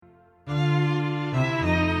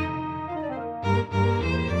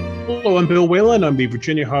Hello, I'm Bill Whalen. I'm the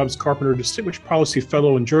Virginia Hobbs Carpenter Distinguished Policy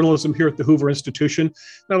Fellow in Journalism here at the Hoover Institution.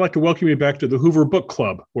 And I'd like to welcome you back to the Hoover Book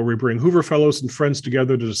Club, where we bring Hoover Fellows and friends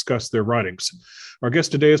together to discuss their writings. Our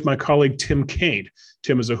guest today is my colleague, Tim Kaine.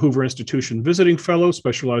 Tim is a Hoover Institution visiting fellow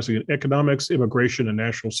specializing in economics, immigration, and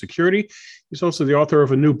national security. He's also the author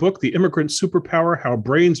of a new book, The Immigrant Superpower: How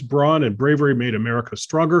Brains, Brawn, and Bravery Made America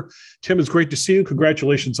Stronger. Tim, it's great to see you.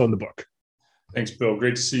 Congratulations on the book. Thanks, Bill.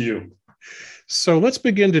 Great to see you. So let's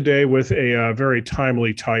begin today with a very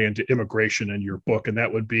timely tie into immigration in your book, and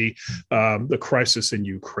that would be the crisis in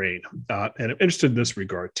Ukraine. And I'm interested in this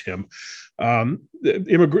regard, Tim.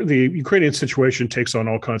 The Ukrainian situation takes on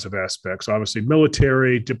all kinds of aspects, obviously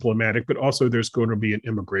military, diplomatic, but also there's going to be an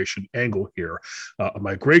immigration angle here, a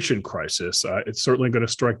migration crisis. It's certainly going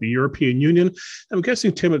to strike the European Union. I'm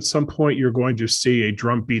guessing, Tim, at some point you're going to see a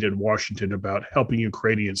drumbeat in Washington about helping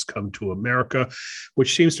Ukrainians come to America,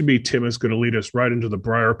 which seems to be, Tim, is going to lead us right into the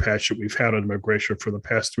briar patch that we've had on immigration for the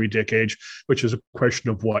past 3 decades, which is a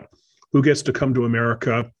question of what? Who gets to come to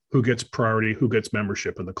America? Who gets priority? Who gets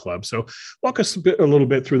membership in the club? So walk us a little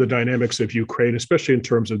bit through the dynamics of Ukraine, especially in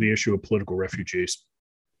terms of the issue of political refugees.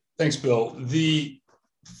 Thanks, Bill. The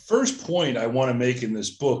first point I want to make in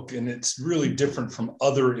this book, and it's really different from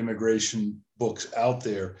other immigration books out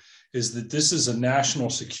there, is that this is a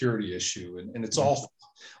national security issue. And it's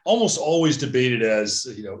almost always debated as,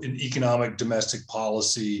 in economic domestic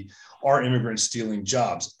policy, are immigrants stealing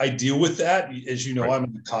jobs? I deal with that. As you know, right. I'm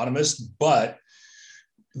an economist, but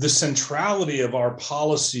the centrality of our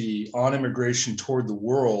policy on immigration toward the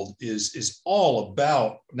world is all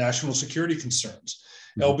about national security concerns.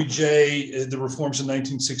 LBJ, the reforms in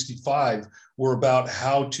 1965 were about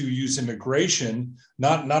how to use immigration,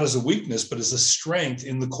 not as a weakness, but as a strength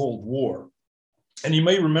in the Cold War. And you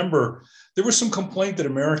may remember there was some complaint that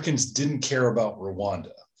Americans didn't care about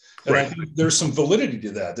Rwanda. And right. I think there's some validity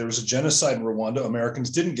to that. There was a genocide in Rwanda. Americans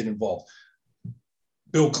didn't get involved.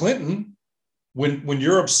 Bill Clinton, when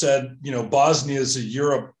Europe said, Bosnia is a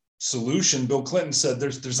Europe solution, Bill Clinton said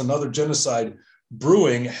there's another genocide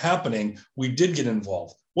brewing, happening. We did get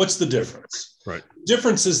involved. What's the difference? Right. The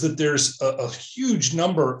difference is that there's a huge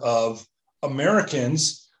number of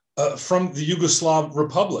Americans from the Yugoslav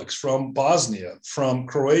republics, from Bosnia, from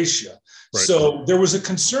Croatia. Right. So there was a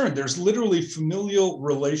concern. There's literally familial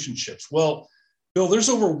relationships. Well, Bill, there's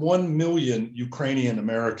over 1 million Ukrainian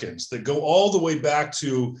Americans that go all the way back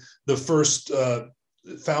to the first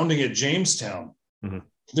founding at Jamestown. Mm-hmm.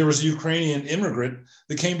 There was a Ukrainian immigrant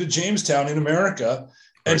that came to Jamestown in America.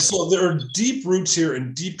 And right. So there are deep roots here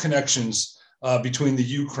and deep connections between the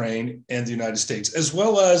Ukraine and the United States, as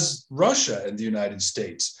well as Russia and the United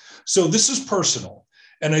States. So this is personal.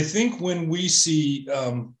 And I think when we see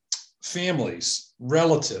families,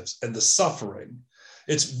 relatives, and the suffering,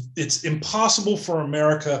 it's impossible for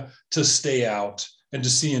America to stay out and to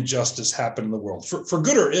see injustice happen in the world, for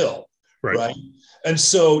good or ill, right? And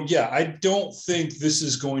so, I don't think this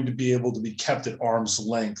is going to be able to be kept at arm's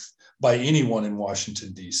length by anyone in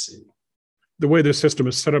Washington, D.C. The way the system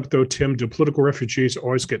is set up, though, Tim, do political refugees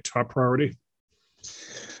always get top priority?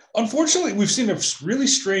 Unfortunately, we've seen a really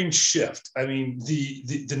strange shift. I mean,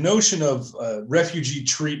 the notion of refugee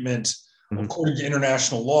treatment, according to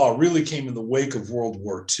international law, really came in the wake of World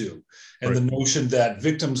War II, and the notion that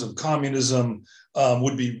victims of communism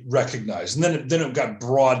would be recognized. And then it got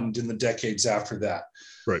broadened in the decades after that.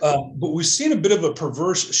 Right. But we've seen a bit of a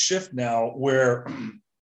perverse shift now where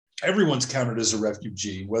everyone's counted as a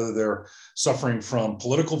refugee, whether they're suffering from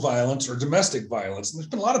political violence or domestic violence. And there's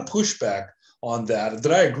been a lot of pushback on that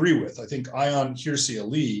I agree with. I think Ayaan Hirsi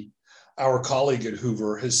Ali, our colleague at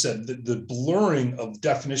Hoover, has said that the blurring of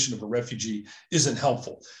definition of a refugee isn't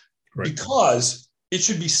helpful because it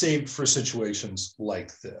should be saved for situations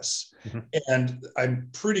like this. Mm-hmm. And I'm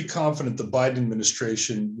pretty confident the Biden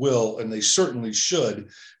administration will, and they certainly should,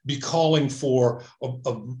 be calling for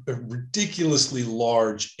a ridiculously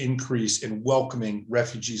large increase in welcoming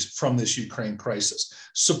refugees from this Ukraine crisis.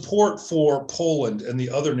 Support for Poland and the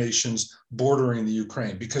other nations bordering the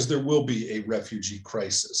Ukraine, because there will be a refugee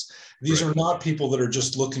crisis. These are not people that are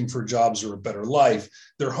just looking for jobs or a better life.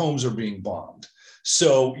 Their homes are being bombed.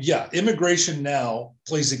 So immigration now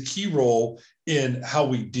plays a key role in how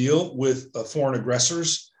we deal with foreign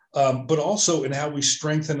aggressors, but also in how we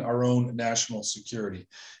strengthen our own national security.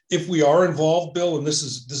 If we are involved, Bill, and this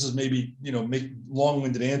is maybe, make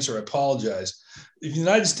long-winded answer, I apologize. If the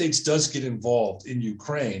United States does get involved in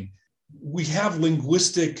Ukraine, we have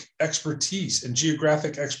linguistic expertise and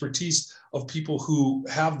geographic expertise of people who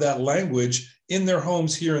have that language in their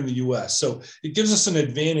homes here in the US. So it gives us an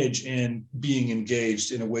advantage in being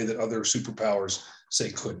engaged in a way that other superpowers say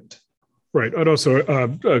couldn't. Right. I'd also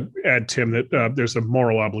add, Tim, that there's a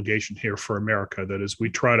moral obligation here for America. That is, we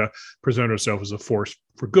try to present ourselves as a force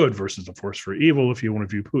for good versus a force for evil. If you want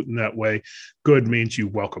to view Putin that way, good means you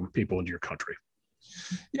welcome people into your country.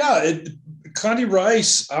 Yeah, Condi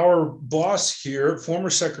Rice, our boss here, former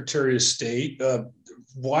Secretary of State,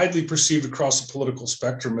 widely perceived across the political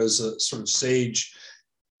spectrum as a sort of sage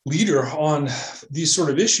leader on these sort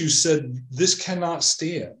of issues, said this cannot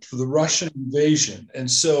stand for the Russian invasion. And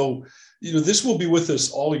so, this will be with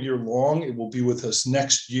us all year long. It will be with us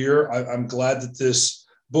next year. I'm glad that this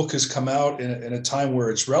book has come out in a time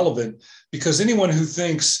where it's relevant, because anyone who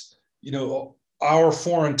thinks, our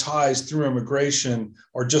foreign ties through immigration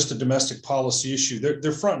are just a domestic policy issue,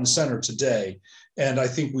 they're front and center today. And I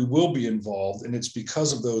think we will be involved. And it's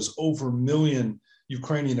because of those over a million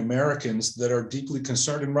Ukrainian Americans that are deeply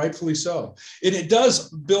concerned, and rightfully so. And it does,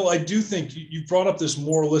 Bill, I do think you brought up this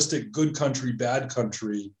moralistic good country, bad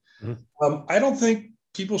country. Mm-hmm. I don't think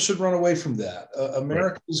people should run away from that.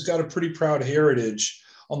 America's got a pretty proud heritage,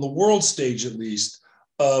 on the world stage at least,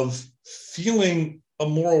 of feeling a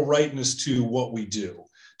moral rightness to what we do,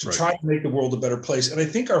 to try to make the world a better place. And I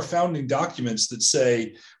think our founding documents that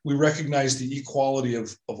say we recognize the equality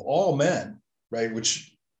of all men, right,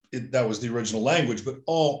 that was the original language, but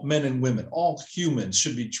all men and women, all humans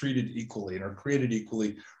should be treated equally and are created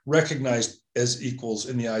equally, recognized as equals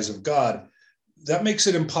in the eyes of God. That makes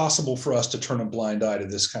it impossible for us to turn a blind eye to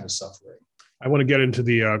this kind of suffering. I want to get into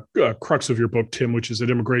the crux of your book, Tim, which is that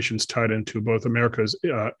immigration is tied into both America's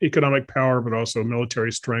economic power, but also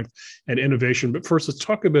military strength and innovation. But first, let's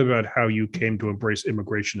talk a bit about how you came to embrace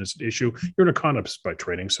immigration as an issue. You're an economist by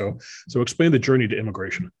training, so explain the journey to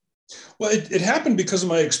immigration. Well, it happened because of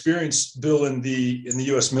my experience, Bill, in the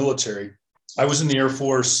U.S. military. I was in the Air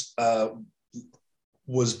Force,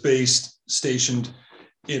 was stationed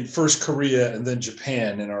in first Korea and then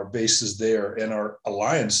Japan, and our bases there and our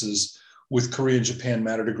alliances with Korea and Japan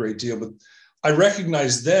mattered a great deal. But I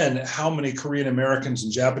recognized then how many Korean Americans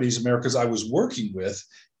and Japanese Americans I was working with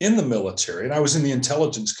in the military, and I was in the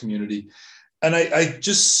intelligence community. And I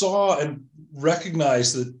just saw and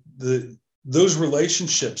recognized that those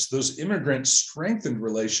relationships, those immigrant strengthened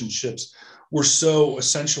relationships, were so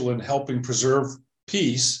essential in helping preserve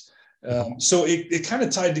peace. So it kind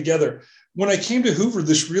of tied together. When I came to Hoover,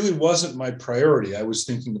 this really wasn't my priority. I was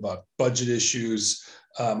thinking about budget issues.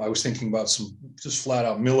 I was thinking about some just flat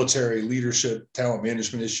out military leadership, talent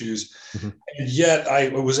management issues. Mm-hmm. And yet I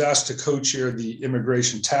was asked to co-chair the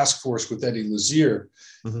immigration task force with Eddie Lazier.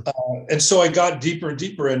 Mm-hmm. And so I got deeper and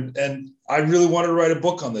deeper, and I really wanted to write a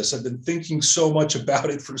book on this. I've been thinking so much about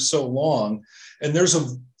it for so long. And there's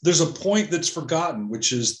a point that's forgotten,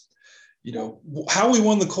 which is, how we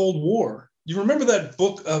won the Cold War. You remember that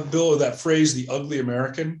book, Bill, or that phrase, The Ugly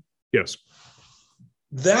American? Yes.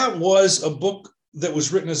 That was a book that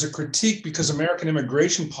was written as a critique because American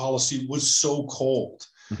immigration policy was so cold.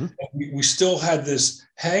 Mm-hmm. We still had this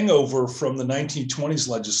hangover from the 1920s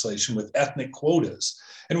legislation with ethnic quotas,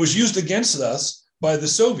 and it was used against us by the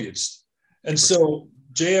Soviets. And so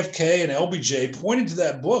JFK and LBJ pointed to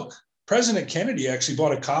that book. President Kennedy actually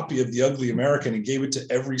bought a copy of The Ugly American and gave it to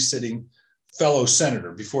every sitting fellow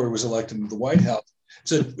senator before he was elected into the White House.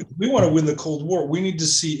 Said, if we want to win the Cold War, we need to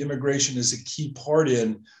see immigration as a key part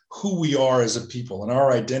in who we are as a people and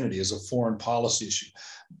our identity as a foreign policy issue.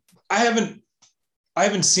 I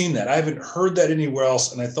haven't seen that. I haven't heard that anywhere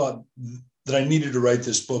else. And I thought that I needed to write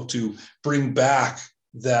this book to bring back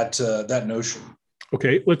that notion.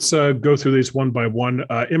 Okay, let's go through these one by one.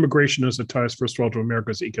 Immigration as it ties, first of all, to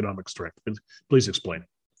America's economic strength. Please explain.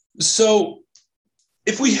 So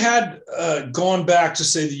if we had gone back to,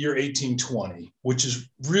 say, the year 1820, which is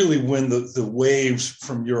really when the waves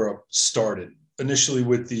from Europe started, initially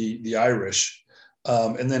with the Irish,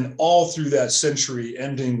 and then all through that century,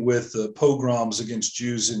 ending with the pogroms against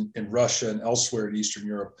Jews in Russia and elsewhere in Eastern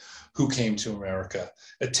Europe who came to America,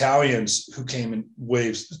 Italians who came in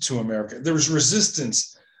waves to America. There was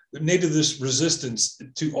resistance, native resistance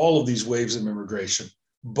to all of these waves of immigration,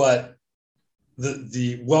 but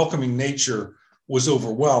the welcoming nature was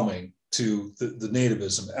overwhelming to the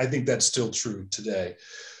nativism. I think that's still true today.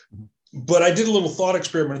 But I did a little thought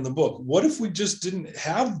experiment in the book. What if we just didn't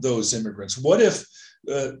have those immigrants? What if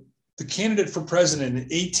the candidate for president in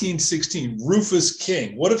 1816, Rufus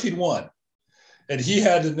King, what if he'd won? And he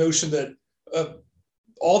had the notion that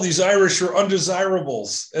all these Irish are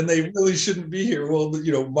undesirables and they really shouldn't be here. Well,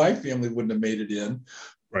 my family wouldn't have made it in.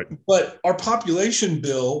 Right. But our population,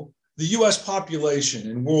 Bill, the US population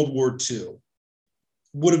in World War II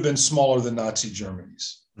would have been smaller than Nazi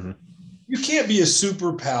Germany's. Mm-hmm. You can't be a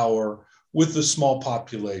superpower with a small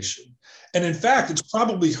population. And in fact, it's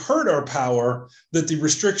probably hurt our power that the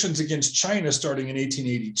restrictions against China starting in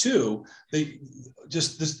 1882, they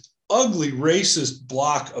just this ugly racist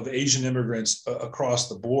block of Asian immigrants across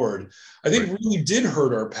the board, I think really did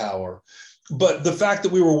hurt our power. But the fact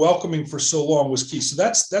that we were welcoming for so long was key. So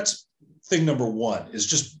that's thing number one, is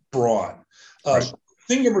just brawn.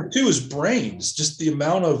 Thing number two is brains, just the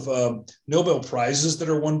amount of Nobel Prizes that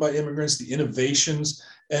are won by immigrants, the innovations.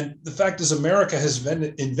 And the fact is, America has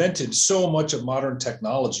invented so much of modern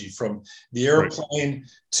technology, from the airplane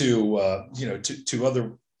to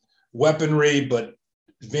other weaponry, but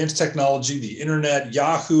advanced technology, the internet,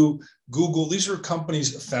 Yahoo, Google. These are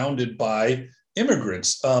companies founded by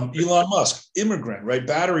immigrants. Elon Musk, immigrant, right?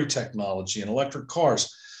 Battery technology and electric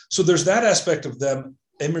cars. So there's that aspect of them,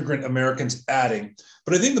 immigrant Americans adding.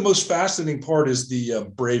 But I think the most fascinating part is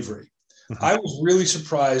the bravery. I was really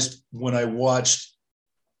surprised when I watched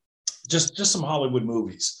just some Hollywood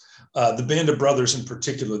movies, the Band of Brothers in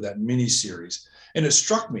particular, that miniseries. And it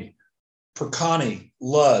struck me, Percani,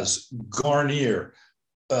 Luz, Garnier,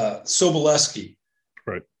 Sobolewski.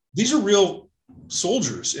 Right. These are real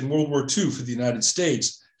soldiers in World War II for the United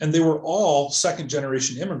States. And they were all second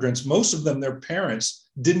generation immigrants. Most of them, their parents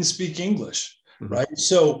didn't speak English, right?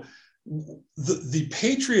 So the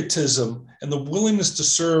patriotism and the willingness to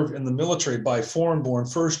serve in the military by foreign-born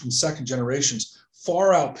first and second generations far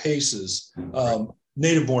outpaces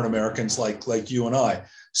native-born Americans like you and I.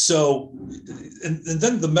 So, and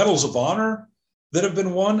then the medals of honor that have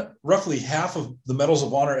been won, roughly half of the medals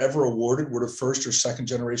of honor ever awarded were to first or second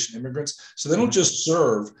generation immigrants. So they don't just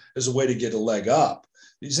serve as a way to get a leg up.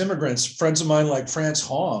 These immigrants, friends of mine like France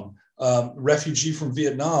Hong, refugee from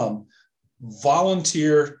Vietnam,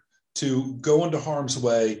 volunteer to go into harm's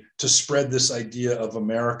way to spread this idea of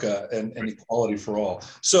America and equality for all.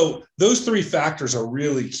 So those three factors are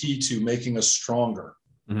really key to making us stronger.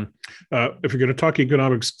 If you're going to talk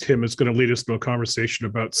economics, Tim, it's going to lead us to a conversation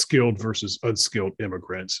about skilled versus unskilled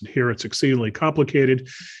immigrants. And here it's exceedingly complicated.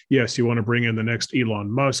 Yes, you want to bring in the next Elon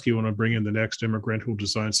Musk. You want to bring in the next immigrant who'll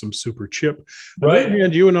design some super chip. Right. On the other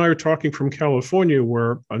hand, you and I are talking from California,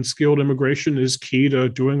 where unskilled immigration is key to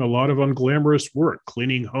doing a lot of unglamorous work,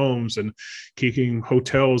 cleaning homes and keeping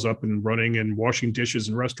hotels up and running and washing dishes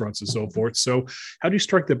in restaurants and so forth. So how do you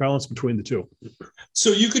strike the balance between the two?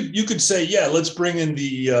 So you could say, yeah, let's bring in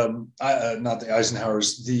the not the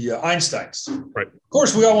Eisenhowers, the Einsteins. Right. Of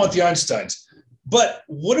course, we all want the Einsteins. But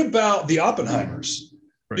what about the Oppenheimers?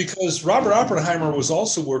 Right. Because Robert Oppenheimer was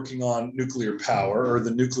also working on nuclear power, or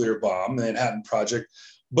the nuclear bomb, the Manhattan Project.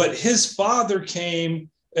 But his father came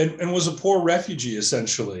and was a poor refugee,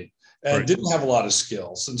 essentially, and didn't have a lot of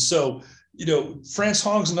skills. And so, France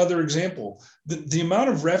Hong's another example. The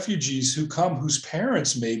amount of refugees who come whose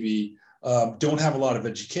parents maybe don't have a lot of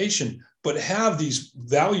education, but have these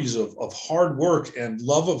values of hard work and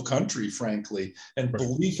love of country, frankly, and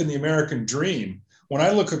belief in the American dream. When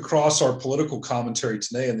I look across our political commentary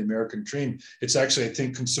today on the American dream, it's actually, I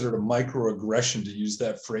think, considered a microaggression, to use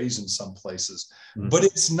that phrase in some places. But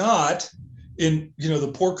it's not in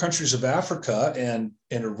the poor countries of Africa and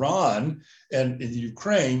Iran and in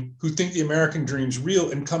Ukraine, who think the American dream's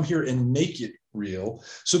real and come here and make it real.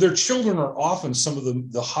 So their children are often some of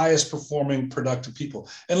the highest performing productive people.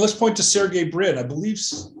 And let's point to Sergey Brin. I believe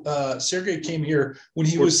Sergey came here when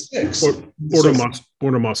he was 6.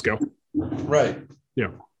 Born in Moscow. Right.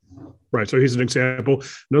 Yeah. Right. So he's an example.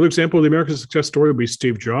 Another example of the American success story would be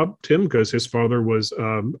Steve Jobs, Tim, because his father was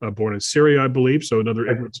born in Syria, I believe. So another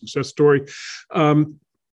immigrant success story.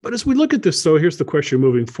 But as we look at this, though, here's the question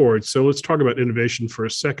moving forward. So let's talk about innovation for a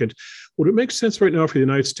second. Would it make sense right now for the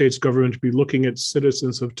United States government to be looking at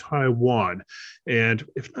citizens of Taiwan? And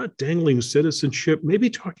if not dangling citizenship, maybe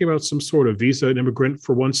talking about some sort of visa and immigrant,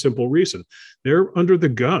 for one simple reason. They're under the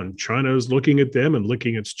gun. China is looking at them and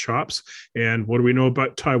licking its chops. And what do we know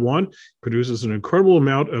about Taiwan? Produces an incredible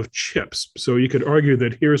amount of chips. So you could argue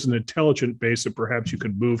that here's an intelligent base that perhaps you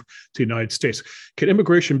could move to the United States. Can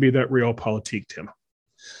immigration be that realpolitik, Tim?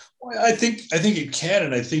 I think it can,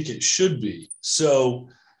 and I think it should be. So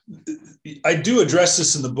I do address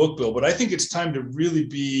this in the book, Bill, but I think it's time to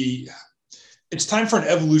it's time for an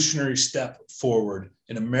evolutionary step forward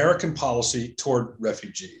in American policy toward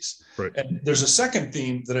refugees. Right. And there's a second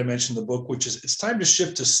theme that I mentioned in the book, which is it's time to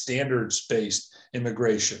shift to standards-based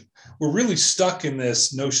immigration. We're really stuck in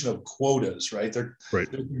this notion of quotas, right? There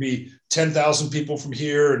can be 10,000 people from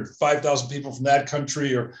here and 5,000 people from that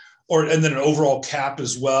country, and then an overall cap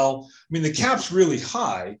as well. I mean, the cap's really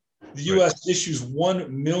high. The U.S. issues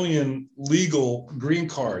 1 million legal green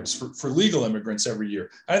cards for legal immigrants every year.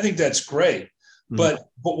 I think that's great. But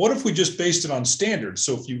what if we just based it on standards?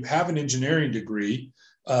 So if you have an engineering degree,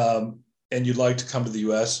 and you'd like to come to the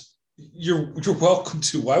U.S., you're welcome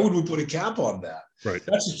to. Why would we put a cap on that? Right.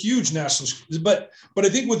 That's a huge national. But I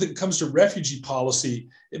think when it comes to refugee policy,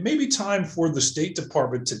 it may be time for the State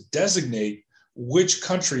Department to designate which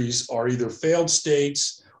countries are either failed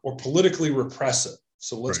states or politically repressive.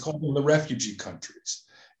 So let's call them the refugee countries.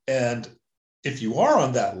 And if you are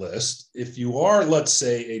on that list, if you are, let's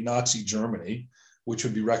say, a Nazi Germany, which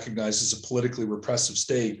would be recognized as a politically repressive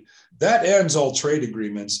state, that ends all trade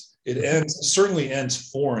agreements. It certainly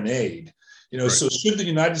ends foreign aid. So should the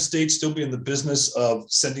United States still be in the business of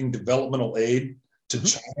sending developmental aid to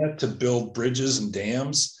China to build bridges and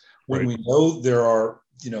dams when we know there are,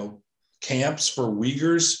 camps for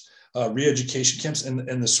Uyghurs, re-education camps,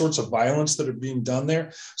 and the sorts of violence that are being done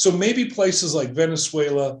there? So maybe places like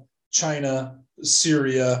Venezuela, China,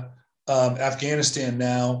 Syria, Afghanistan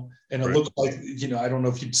now, and it looks like, I don't know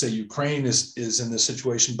if you'd say Ukraine is in this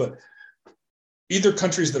situation, but either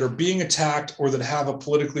countries that are being attacked or that have a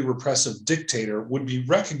politically repressive dictator would be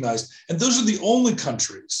recognized. And those are the only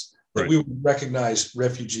countries that we would recognize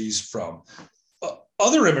refugees from.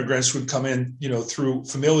 Other immigrants would come in, through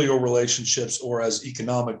familial relationships or as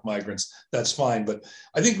economic migrants. That's fine. But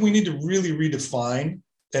I think we need to really redefine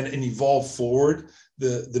and evolve forward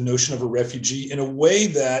the notion of a refugee in a way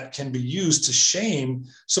that can be used to shame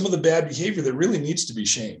some of the bad behavior that really needs to be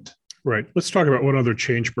shamed. Right. Let's talk about one other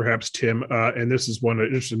change, perhaps, Tim. And this is one that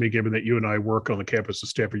interests me, given that you and I work on the campus of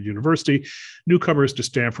Stanford University. Newcomers to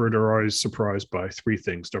Stanford are always surprised by three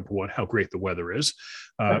things. Number one, how great the weather is.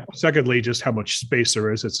 Secondly, just how much space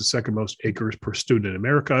there is. It's the second most acres per student in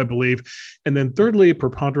America, I believe. And then thirdly,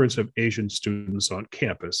 preponderance of Asian students on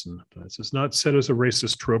campus. And this is not said as a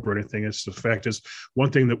racist trope or anything. It's the fact is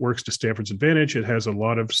one thing that works to Stanford's advantage. It has a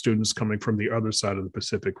lot of students coming from the other side of the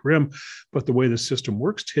Pacific Rim. But the way the system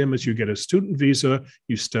works, Tim, is you get a student visa,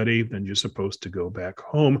 you study, then you're supposed to go back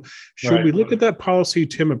home. Should we look at that policy,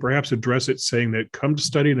 Tim, and perhaps address it saying that come to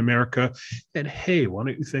study in America, and hey, why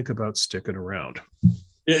don't you think about sticking around?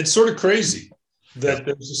 It's sort of crazy that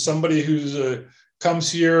there's somebody who's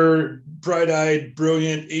comes here, bright-eyed,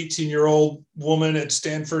 brilliant, 18-year-old woman at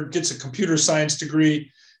Stanford, gets a computer science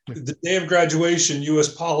degree. The day of graduation,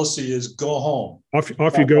 U.S. policy is go home.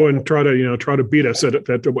 Off you go and try to beat us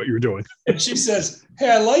at what you're doing. And she says,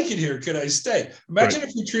 "Hey, I like it here. Could I stay?" Imagine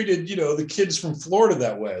if we treated, the kids from Florida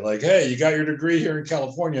that way. Like, "Hey, you got your degree here in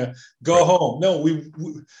California. Go home." No,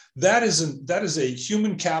 that is a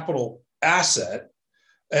human capital asset.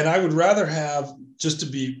 And I would rather have, just to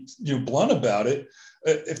be blunt about it,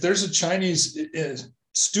 if there's a Chinese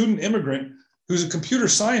student immigrant who's a computer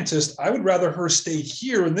scientist, I would rather her stay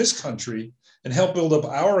here in this country and help build up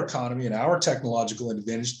our economy and our technological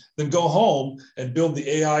advantage than go home and build the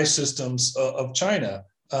AI systems of China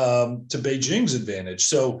to Beijing's advantage.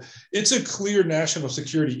 So it's a clear national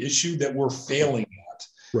security issue that we're failing at.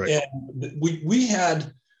 Right. And we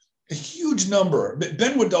had a huge number.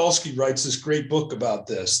 Ben Wadolsky writes this great book about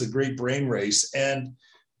this, The Great Brain Race. And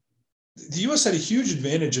the US had a huge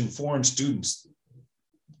advantage in foreign students.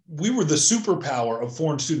 We were the superpower of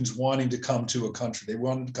foreign students wanting to come to a country. They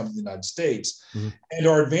wanted to come to the United States. Mm-hmm. And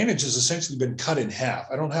our advantage has essentially been cut in half.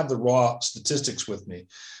 I don't have the raw statistics with me,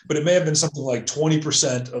 but it may have been something like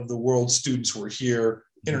 20% of the world's students were here.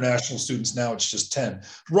 International students, now it's just 10.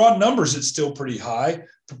 Raw numbers, it's still pretty high.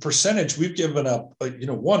 The percentage, we've given up,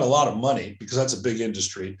 one, a lot of money because that's a big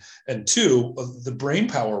industry. And two, the brain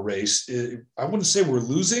power race, I wouldn't say we're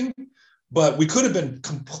losing, but we could have been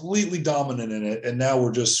completely dominant in it. And now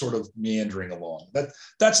we're just sort of meandering along.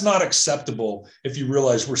 That's not acceptable if you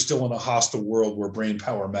realize we're still in a hostile world where brain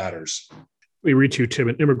power matters. We read to you, Tim,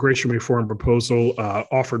 an immigration reform proposal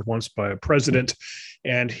offered once by a president.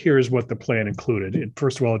 And here's what the plan included. It,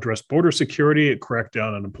 first of all, addressed border security. It cracked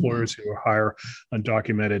down on employers who hire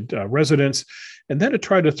undocumented residents. And then it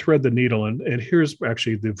tried to thread the needle. And here's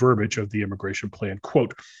actually the verbiage of the immigration plan.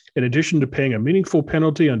 Quote, in addition to paying a meaningful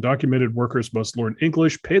penalty, undocumented workers must learn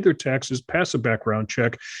English, pay their taxes, pass a background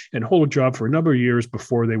check, and hold a job for a number of years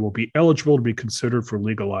before they will be eligible to be considered for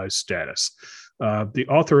legalized status. The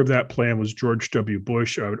author of that plan was George W.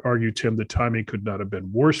 Bush. I would argue, Tim, the timing could not have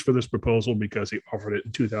been worse for this proposal because he offered it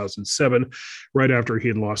in 2007, right after he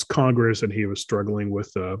had lost Congress and he was struggling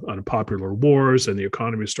with unpopular wars and the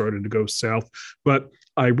economy started to go south. But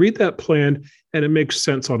I read that plan and it makes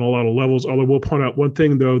sense on a lot of levels. Although we'll point out one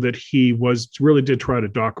thing, though, that he really did try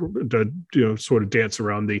to sort of dance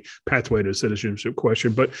around the pathway to citizenship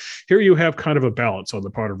question. But here you have kind of a balance on the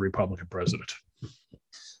part of a Republican president.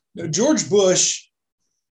 Now, George Bush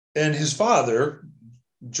and his father,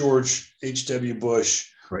 George H.W. Bush,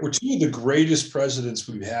 were two of the greatest presidents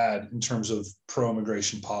we've had in terms of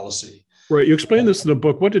pro-immigration policy. Right. You explained this in the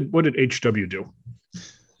book. What did HW do?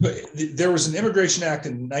 But there was an Immigration Act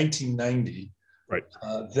in 1990, Right.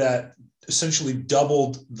 That essentially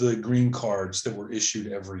doubled the green cards that were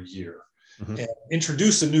issued every year, and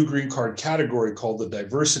introduced a new green card category called the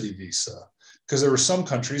diversity visa, because there were some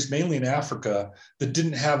countries, mainly in Africa, that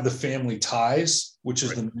didn't have the family ties, which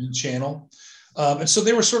is the main channel. And so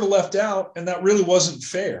they were sort of left out, and that really wasn't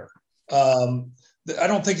fair. I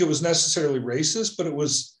don't think it was necessarily racist, but it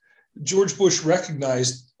was George Bush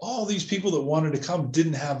recognized all these people that wanted to come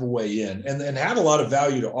didn't have a way in and had a lot of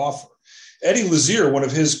value to offer. Eddie Lazear, one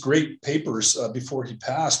of his great papers before he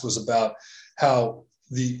passed, was about how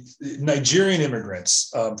the Nigerian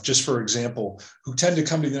immigrants, just for example, who tend to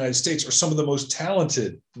come to the United States are some of the most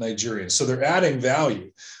talented Nigerians. So they're adding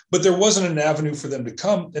value, but there wasn't an avenue for them to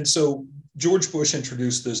come. And so George Bush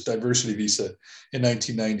introduced this diversity visa in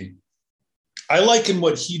 1990. I liken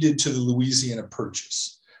what he did to the Louisiana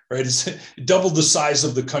Purchase. Right, it doubled the size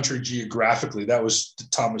of the country geographically. That was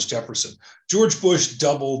Thomas Jefferson. George Bush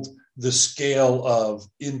doubled the scale of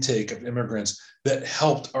intake of immigrants that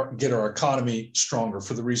helped get our economy stronger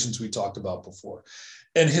for the reasons we talked about before.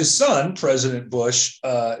 And his son, President Bush,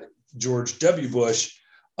 George W. Bush,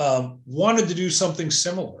 wanted to do something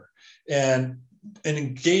similar and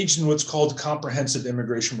engaged in what's called comprehensive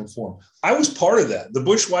immigration reform. I was part of that. The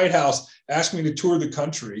Bush White House asked me to tour the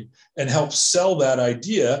country and help sell that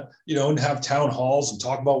idea, and have town halls and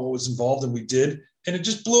talk about what was involved, and we did, and it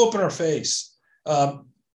just blew up in our face.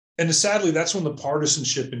 And sadly, that's when the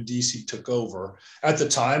partisanship in DC took over. At the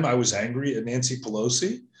time, I was angry at Nancy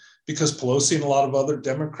Pelosi because Pelosi and a lot of other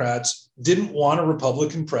Democrats didn't want a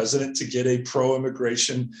Republican president to get a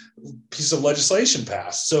pro-immigration piece of legislation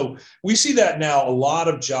passed. So we see that now, a lot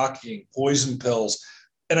of jockeying, poison pills.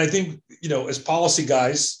 And I think, as policy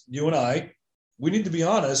guys, you and I, we need to be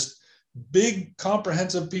honest, big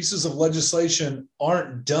comprehensive pieces of legislation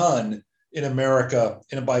aren't done in America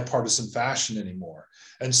in a bipartisan fashion anymore.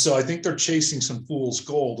 And so I think they're chasing some fool's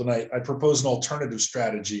gold. And I propose an alternative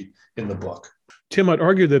strategy in the book. Tim, I'd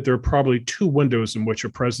argue that there are probably two windows in which a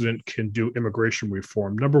president can do immigration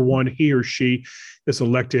reform. Number one, he or she is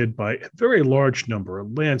elected by a very large number, a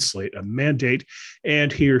landslide, a mandate,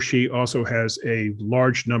 and he or she also has a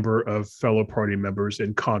large number of fellow party members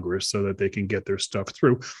in Congress so that they can get their stuff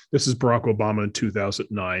through. This is Barack Obama in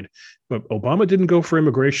 2009. But Obama didn't go for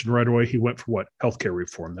immigration right away. He went for what? Healthcare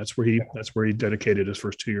reform. That's where he dedicated his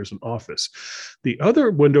first 2 years in office. The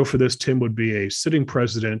other window for this, Tim, would be a sitting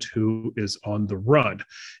president who is on the run,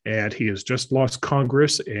 and he has just lost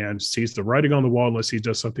Congress and sees the writing on the wall unless he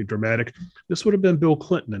does something dramatic. This would have been Bill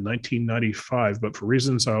Clinton in 1995, but for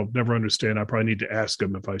reasons I'll never understand, I probably need to ask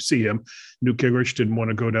him if I see him. Newt Gingrich didn't want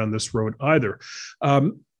to go down this road either.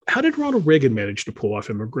 How did Ronald Reagan manage to pull off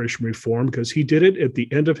immigration reform? Because he did it at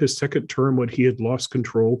the end of his second term when he had lost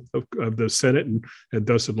control of the Senate and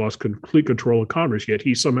thus had lost complete control of Congress, yet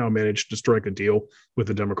he somehow managed to strike a deal with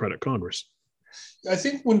the Democratic Congress. I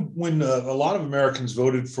think when a lot of Americans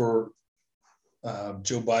voted for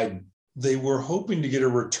Joe Biden, they were hoping to get a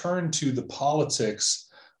return to the politics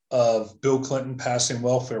of Bill Clinton passing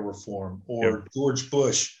welfare reform or George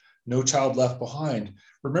Bush, No Child Left Behind.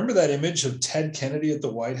 Remember that image of Ted Kennedy at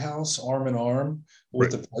the White House, arm in arm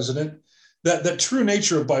with the president? That true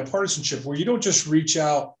nature of bipartisanship, where you don't just reach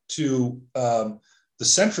out to the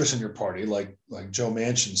centrists in your party, like Joe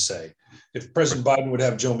Manchin say. If President Biden would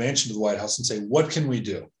have Joe Manchin to the White House and say, what can we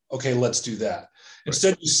do? Okay, let's do that.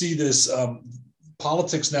 Instead, you see this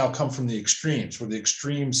politics now come from the extremes, where the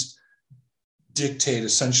extremes dictate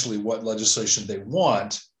essentially what legislation they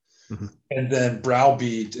want, and then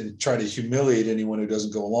browbeat and try to humiliate anyone who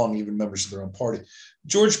doesn't go along, even members of their own party.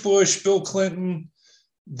 George Bush, Bill Clinton,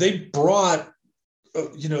 they brought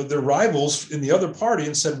their rivals in the other party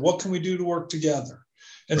and said, what can we do to work together?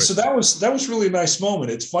 And so that was really a nice moment.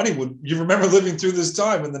 It's funny, when you remember living through this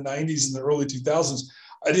time in the 90s and the early 2000s,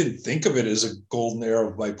 I didn't think of it as a golden era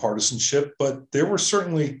of bipartisanship, but there were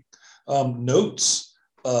certainly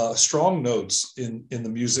strong notes in the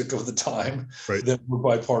music of the time that were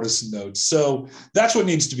bipartisan notes. So that's what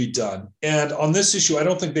needs to be done. And on this issue, I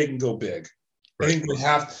don't think they can go big. I think they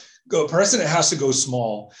have go. President has to go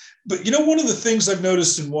small. But one of the things I've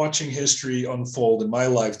noticed in watching history unfold in my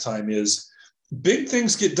lifetime is big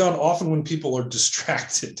things get done often when people are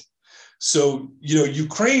distracted. So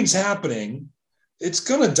Ukraine's happening. It's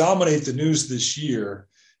going to dominate the news this year.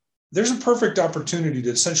 There's a perfect opportunity to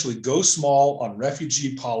essentially go small on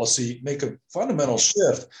refugee policy, make a fundamental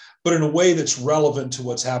shift, but in a way that's relevant to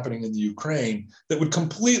what's happening in the Ukraine that would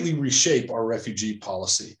completely reshape our refugee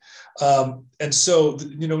policy. And so,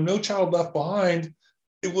 No Child Left Behind,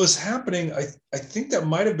 it was happening. I think that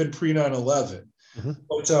might have been pre 9/11,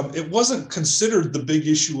 but it wasn't considered the big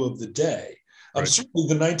issue of the day. Right. Certainly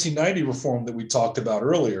the 1990 reform that we talked about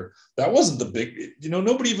earlier, that wasn't the big,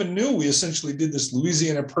 nobody even knew we essentially did this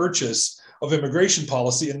Louisiana Purchase of immigration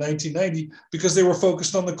policy in 1990 because they were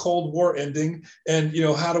focused on the Cold War ending and,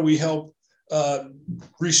 how do we help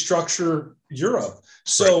restructure Europe?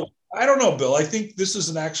 So right. I don't know, Bill. I think this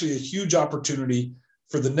is actually a huge opportunity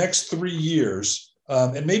for the next 3 years.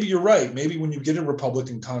 And maybe you're right. Maybe when you get a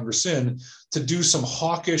Republican Congress in, to do some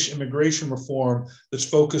hawkish immigration reform that's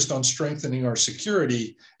focused on strengthening our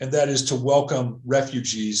security, and that is to welcome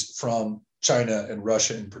refugees from China and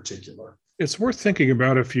Russia in particular. It's worth thinking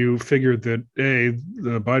about if you figure that A,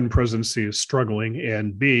 the Biden presidency is struggling,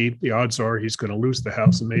 and B, the odds are he's going to lose the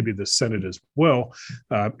House and maybe the Senate as well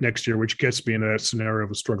next year, which gets me into that scenario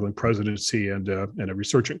of a struggling presidency and a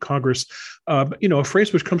resurgent Congress. A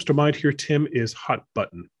phrase which comes to mind here, Tim, is hot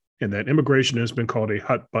button. And that immigration has been called a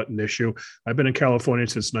hot button issue. I've been in California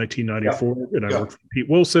since 1994, and I worked for Pete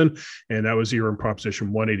Wilson, and that was the year when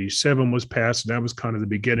Proposition 187 was passed, and that was kind of the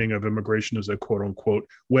beginning of immigration as a quote-unquote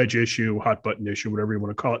wedge issue, hot button issue, whatever you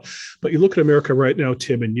want to call it. But you look at America right now,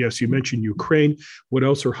 Tim, and yes, you mentioned Ukraine. What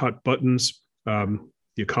else are hot buttons?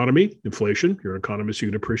 The economy, inflation. You're an economist, you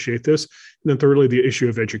can appreciate this. And then thirdly, the issue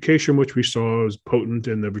of education, which we saw was potent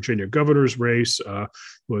in the Virginia governor's race,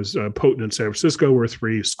 was potent in San Francisco, where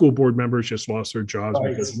 3 school board members just lost their jobs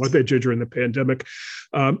because of what they did during the pandemic.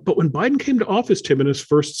 But when Biden came to office, Tim, in his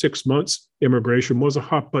first 6 months, immigration was a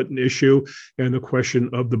hot button issue, and the question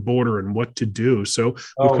of the border and what to do. So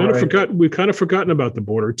we've kind of forgotten about the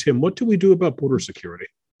border. Tim, what do we do about border security?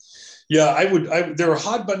 Yeah, there are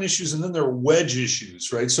hot button issues and then there are wedge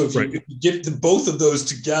issues, right? So if you get both of those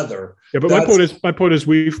together. Yeah, but my point is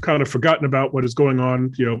we've kind of forgotten about what is going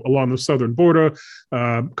on, along the southern border.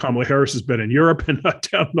 Kamala Harris has been in Europe and not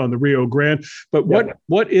down on the Rio Grande. But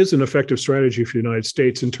what is an effective strategy for the United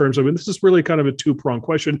States in terms of, and this is really kind of a two-pronged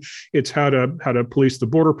question. It's how to police the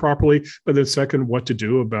border properly, but then second, what to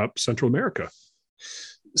do about Central America.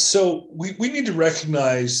 So we need to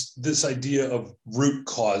recognize this idea of root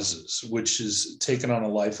causes, which has taken on a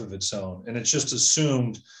life of its own. And it's just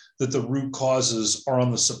assumed that the root causes are on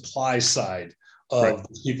the supply side of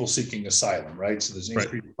people seeking asylum, right? So there's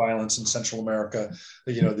increased violence in Central America,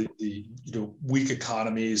 the weak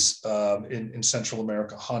economies in Central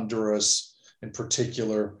America, Honduras in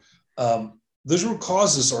particular. Those root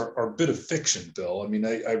causes are a bit of fiction, Bill. I mean,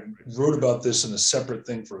 I wrote about this in a separate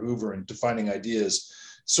thing for Hoover and Defining Ideas.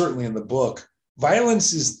 Certainly in the book,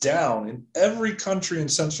 violence is down in every country in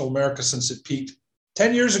Central America since it peaked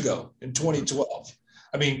 10 years ago in 2012.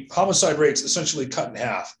 I mean, homicide rates essentially cut in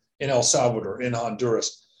half in El Salvador, in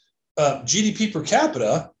Honduras. GDP per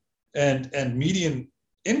capita and median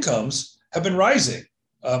incomes have been rising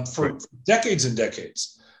for decades and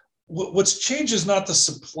decades. What's changed is not the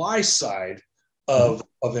supply side of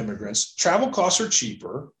immigrants. Travel costs are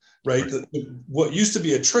cheaper, right? What used to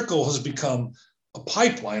be a trickle has become a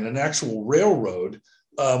pipeline, an actual railroad,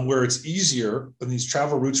 where it's easier when these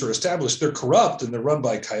travel routes are established. They're corrupt and they're run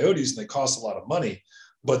by coyotes and they cost a lot of money,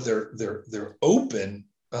 but they're open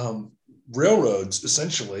railroads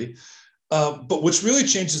essentially. But what's really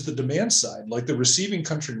changed is the demand side, like the receiving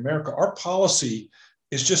country in America. Our policy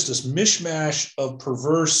is just this mishmash of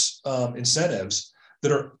perverse incentives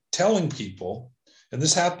that are telling people, and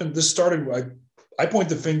this started. I point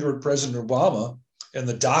the finger at President Obama and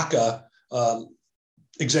the DACA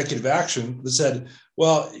executive action that said,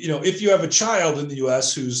 well, if you have a child in the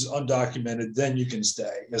U.S. who's undocumented, then you can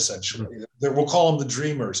stay, essentially. We'll call them the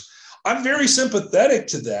dreamers. I'm very sympathetic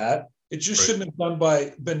to that. It just shouldn't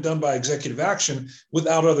have been done by executive action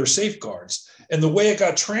without other safeguards. And the way it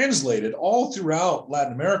got translated all throughout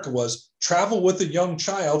Latin America was travel with a young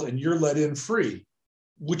child and you're let in free,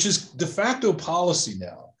 which is de facto policy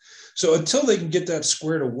now. So until they can get that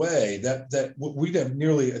squared away, that we'd have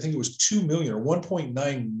nearly, I think it was 2 million or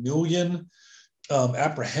 1.9 million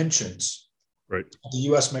apprehensions at the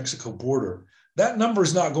U.S.-Mexico border. That number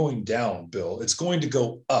is not going down, Bill. It's going to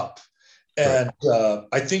go up. And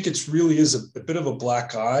I think it's really is a bit of a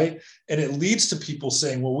black eye. And it leads to people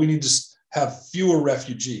saying, well, we need to have fewer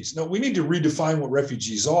refugees. No, we need to redefine what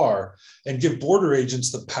refugees are and give border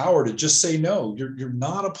agents the power to just say, no, you're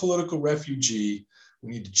not a political refugee.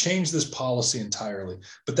 We need to change this policy entirely.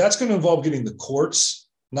 But that's going to involve getting the courts,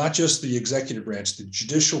 not just the executive branch, the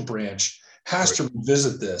judicial branch has to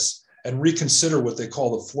revisit this and reconsider what they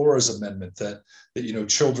call the Flores Amendment, that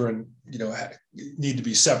children need to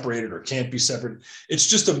be separated or can't be separated.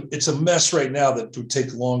 It's a mess right now that would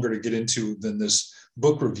take longer to get into than this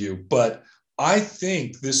book review. But I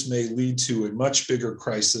think this may lead to a much bigger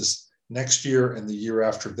crisis next year and the year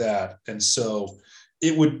after that. And so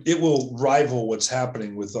it will rival what's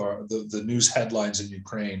happening with the news headlines in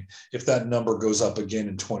Ukraine if that number goes up again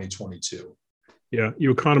in 2022. Yeah,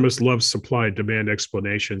 you economists love supply and demand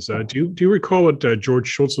explanations. Do you recall what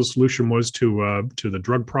George Shultz's solution was to the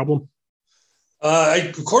drug problem?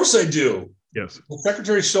 Of course I do. Yes. Well,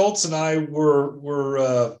 Secretary Shultz and I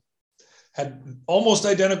were had almost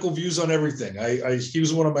identical views on everything. He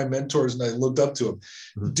was one of my mentors, and I looked up to him.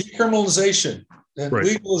 Mm-hmm. Decriminalization and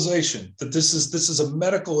legalization. That this is a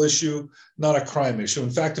medical issue, not a crime issue. In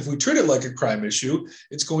fact, if we treat it like a crime issue,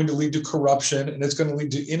 it's going to lead to corruption, and it's going to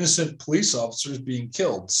lead to innocent police officers being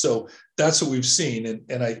killed. So that's what we've seen,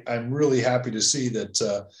 and I'm really happy to see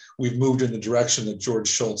that we've moved in the direction that George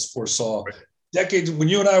Shultz foresaw. Right. Decades when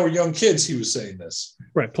you and I were young kids, he was saying this.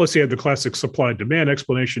 Right. Plus, he had the classic supply and demand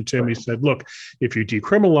explanation, Tim. Right. He said, "Look, if you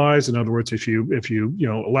decriminalize, in other words, if you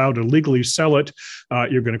allow to legally sell it,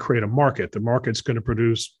 you're going to create a market. The market's going to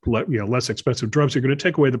produce less expensive drugs. You're going to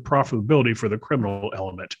take away the profitability for the criminal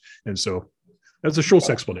element." And so, that's a Shultz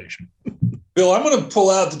explanation. Bill, I'm going to pull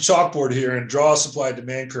out the chalkboard here and draw supply and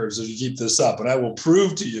demand curves as you keep this up. And I will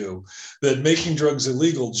prove to you that making drugs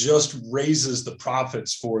illegal just raises the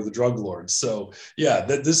profits for the drug lords. So yeah,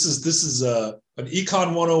 this is an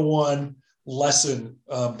Econ 101 lesson,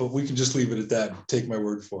 but we can just leave it at that and take my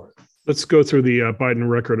word for it. Let's go through the Biden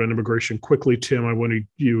record on immigration quickly, Tim. I want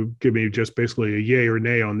you to give me just basically a yay or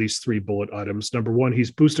nay on these 3 bullet items. Number 1,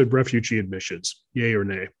 he's boosted refugee admissions. Yay or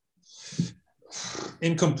nay?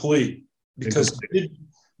 Incomplete. Because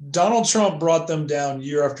Donald Trump brought them down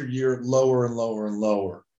year after year, lower and lower and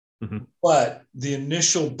lower. Mm-hmm. But the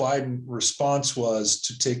initial Biden response was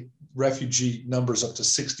to take refugee numbers up to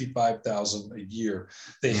 65,000 a year.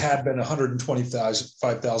 They had been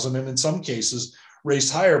 125,000, and in some cases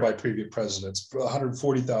raised higher by previous presidents,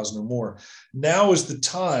 140,000 or more. Now is the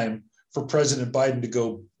time for President Biden to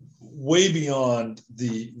go way beyond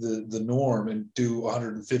the norm and do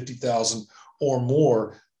 150,000 or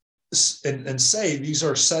more. And say these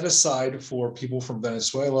are set aside for people from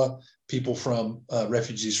Venezuela, people from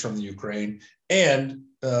refugees from the Ukraine, and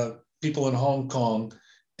people in Hong Kong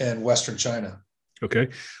and Western China. Okay.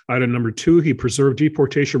 Item number 2, he preserved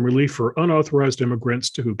deportation relief for unauthorized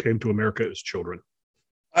immigrants who came to America as children.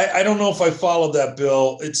 I don't know if I followed that,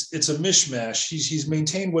 Bill. It's a mishmash. He's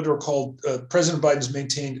maintained what are called, President Biden's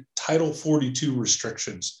maintained Title 42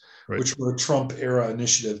 restrictions. Right. Which were a Trump era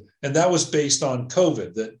initiative. And that was based on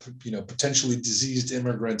COVID, that, potentially diseased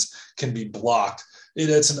immigrants can be blocked.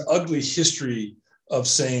 It's an ugly history of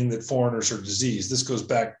saying that foreigners are diseased. This goes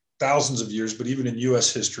back thousands of years, but even in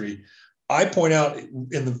US history, I point out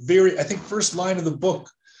in the first line of the book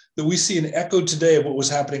that we see an echo today of what was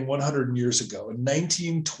happening 100 years ago. In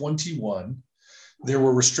 1921, there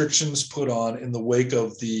were restrictions put on in the wake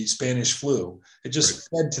of the Spanish flu. It just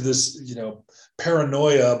fed to this,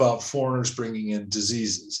 paranoia about foreigners bringing in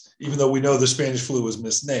diseases, even though we know the Spanish flu was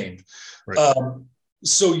misnamed. Right.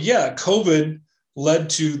 So yeah, COVID led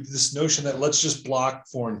to this notion that let's just block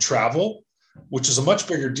foreign travel, which is a much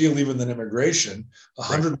bigger deal even than immigration.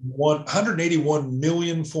 181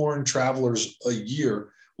 million foreign travelers a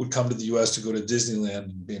year would come to the US to go to Disneyland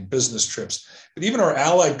and be in business trips. But even our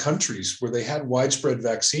allied countries where they had widespread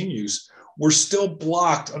vaccine use were still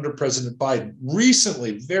blocked under President Biden.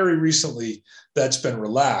 Recently, very recently, that's been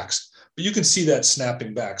relaxed, but you can see that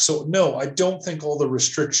snapping back. So no, I don't think all the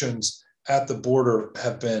restrictions at the border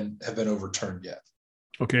have been overturned yet.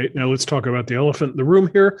 Okay, now let's talk about the elephant in the room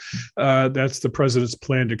here. That's the president's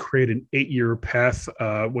plan to create an 8-year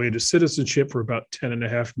pathway to citizenship for about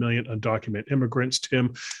 10.5 million undocumented immigrants.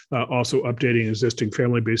 Tim, also updating existing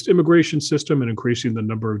family-based immigration system and increasing the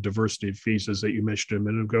number of diversity visas that you mentioned a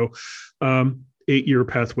minute ago. 8-year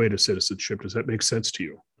pathway to citizenship. Does that make sense to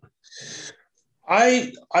you?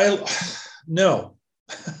 No.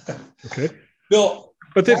 Okay, Bill.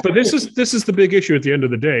 But this is the big issue at the end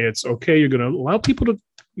of the day. It's okay. You're going to allow people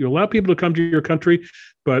to come to your country,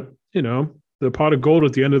 but the pot of gold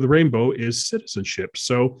at the end of the rainbow is citizenship.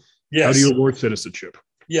 So yes. How do you award citizenship?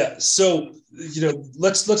 Yeah. So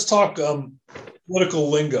let's talk political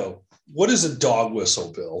lingo. What is a dog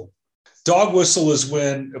whistle, Bill? Dog whistle is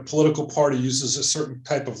when a political party uses a certain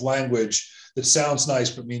type of language that sounds nice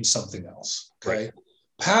but means something else. Okay. Right.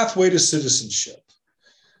 Pathway to citizenship.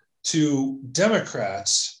 To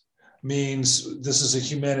Democrats means this is a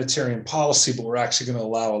humanitarian policy, but we're actually going to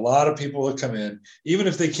allow a lot of people to come in, even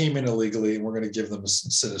if they came in illegally, and we're going to give them a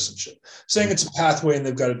citizenship. Saying it's a pathway and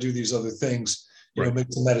they've got to do these other things, make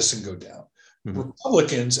the medicine go down. Mm-hmm.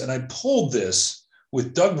 Republicans, and I pulled this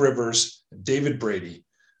with Doug Rivers and David Brady.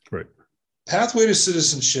 Right. pathway to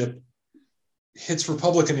citizenship hits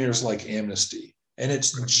Republican ears like amnesty. And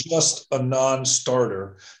it's just a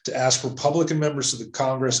non-starter to ask Republican members of the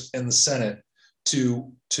Congress and the Senate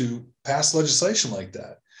to pass legislation like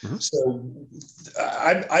that. Mm-hmm. So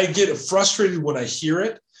I get frustrated when I hear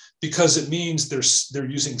it, because it means they're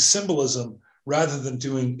using symbolism rather than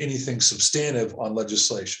doing anything substantive on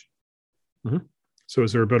legislation. Mm-hmm. So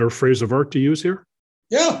is there a better phrase of art to use here?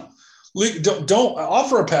 Yeah. Don't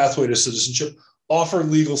offer a pathway to citizenship, offer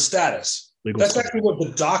legal status. That's actually what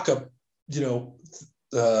the DACA,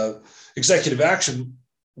 executive action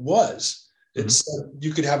was. It's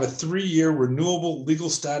you could have a 3-year renewable legal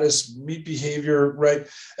status, meet behavior, right?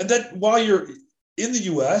 And that while you're in the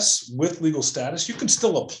US with legal status, you can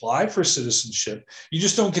still apply for citizenship. You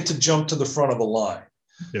just don't get to jump to the front of the line.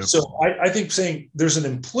 Yeah. So I think saying there's an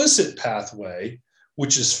implicit pathway,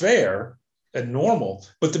 which is fair and normal,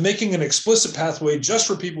 but making an explicit pathway just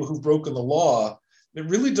for people who've broken the law, it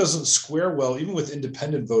really doesn't square well, even with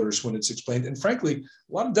independent voters when it's explained. And frankly,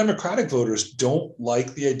 a lot of Democratic voters don't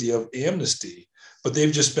like the idea of amnesty, but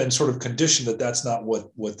they've just been sort of conditioned that that's not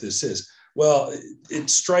what this is. Well, it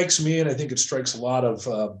strikes me, and I think it strikes a lot of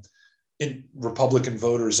Republican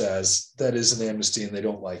voters as that is an amnesty and they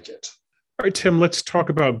don't like it. All right, Tim, let's talk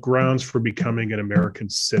about grounds for becoming an American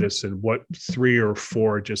citizen. What 3 or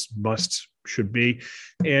 4 just should be,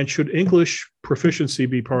 and should English proficiency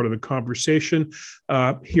be part of the conversation?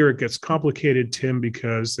 Here it gets complicated, Tim,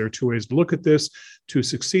 because there are 2 ways to look at this. To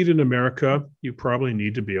succeed in America, you probably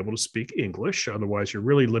need to be able to speak English. Otherwise, you're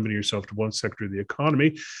really limiting yourself to one sector of the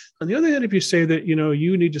economy. On the other hand, if you say that,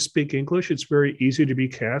 you need to speak English, it's very easy to be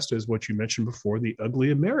cast as what you mentioned before, the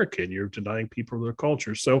ugly American. You're denying people their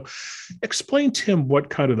culture. So explain, Tim, what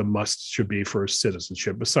kind of the must should be for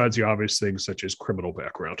citizenship, besides the obvious things such as criminal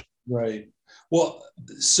background. Right. Well,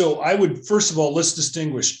 so I would, first of all, let's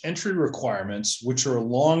distinguish entry requirements, which are a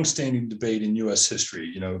long-standing debate in U.S.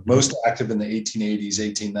 history, most active in the 1880s,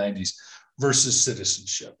 1890s, versus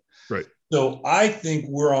citizenship. Right. So I think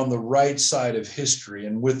we're on the right side of history,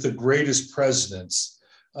 and with the greatest presidents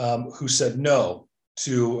who said no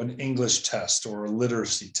to an English test or a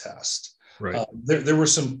literacy test. Right. There were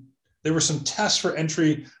some tests for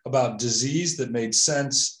entry about disease that made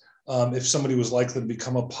sense. If somebody was likely to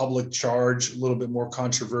become a public charge, a little bit more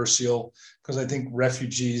controversial, because I think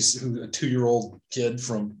refugees, a 2-year-old kid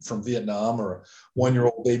from Vietnam or a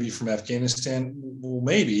 1-year-old baby from Afghanistan, well,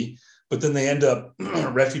 maybe, but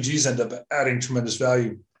then refugees end up adding tremendous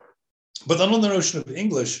value. But then on the notion of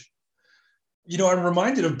English, I'm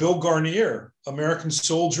reminded of Bill Garnier, American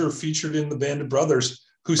soldier featured in the Band of Brothers,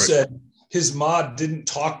 who said his ma didn't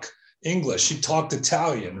talk English, she talked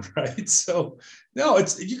Italian, right? So no,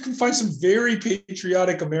 you can find some very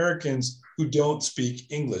patriotic Americans who don't speak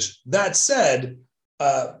English. That said,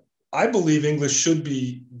 I believe English should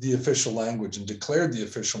be the official language and declared the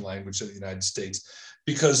official language of the United States,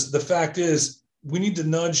 because the fact is we need to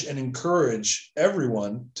nudge and encourage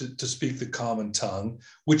everyone to speak the common tongue,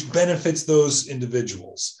 which benefits those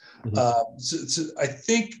individuals. Mm-hmm. So I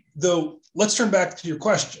think, though, let's turn back to your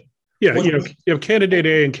question. Yeah, you have candidate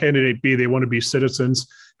A and candidate B. They want to be citizens.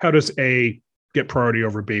 How does A get priority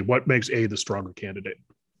over B? What makes A the stronger candidate?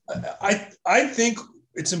 I think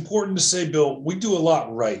it's important to say, Bill, we do a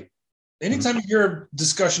lot right. Anytime you hear a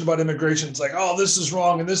discussion about immigration, it's like, oh, this is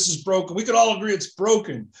wrong and this is broken. We could all agree it's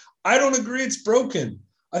broken. I don't agree it's broken.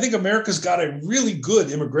 I think America's got a really good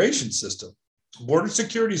immigration system. Border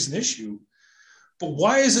security is an issue. But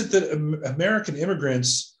why is it that American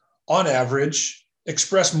immigrants, on average,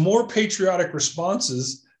 express more patriotic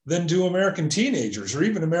responses than do American teenagers or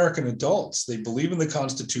even American adults? They believe in the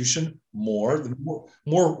Constitution more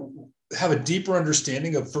have a deeper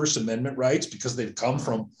understanding of First Amendment rights because they've come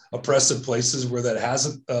from oppressive places where that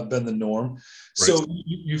hasn't been the norm. Right. So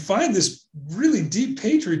you find this really deep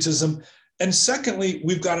patriotism. And secondly,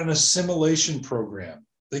 we've got an assimilation program.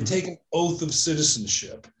 They take an oath of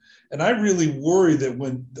citizenship. And I really worry that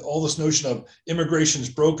when all this notion of immigration is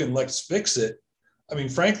broken, let's fix it. I mean,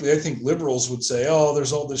 frankly, I think liberals would say, oh,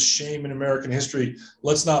 there's all this shame in American history.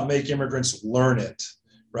 Let's not make immigrants learn it,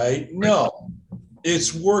 right? No,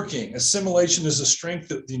 it's working. Assimilation is a strength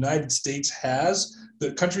that the United States has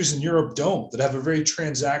that countries in Europe don't, that have a very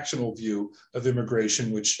transactional view of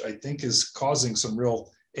immigration, which I think is causing some real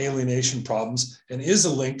alienation problems and is a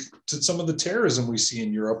link to some of the terrorism we see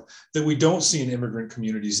in Europe that we don't see in immigrant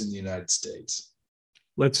communities in the United States.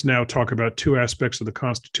 Let's now talk about 2 aspects of the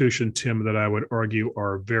Constitution, Tim, that I would argue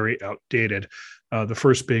are very outdated. The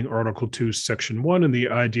first being Article 2, Section 1, and the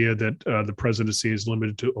idea that the presidency is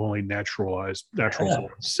limited to only natural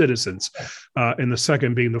citizens. And the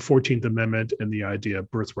second being the 14th Amendment and the idea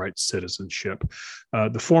of birthright citizenship.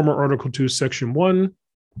 The former Article 2, Section 1,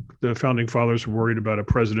 the founding fathers were worried about a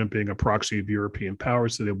president being a proxy of European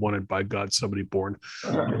powers, so they wanted, by God, somebody born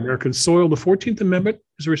on American soil. The 14th Amendment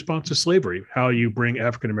is a response to slavery, how you bring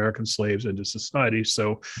African-American slaves into society.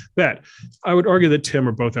 So that, I would argue that, Tim,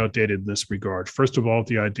 are both outdated in this regard. First of all,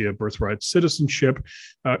 the idea of birthright citizenship.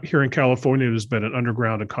 Here in California, there's been an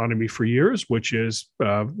underground economy for years, which is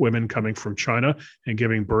women coming from China and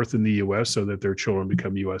giving birth in the U.S. so that their children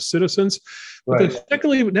become U.S. citizens. But then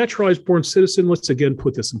secondly, naturalized born citizen, let's again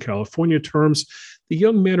put this in California terms, the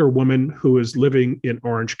young man or woman who is living in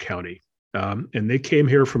Orange County. And they came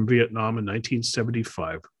here from Vietnam in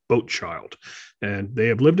 1975, boat child. And they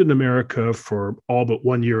have lived in America for all but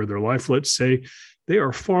 1 year of their life, let's say. They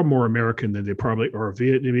are far more American than they probably are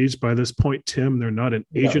Vietnamese by this point, Tim. They're not an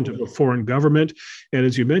agent of a foreign government. And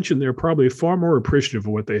as you mentioned, they're probably far more appreciative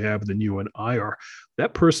of what they have than you and I are.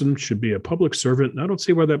 That person should be a public servant. And I don't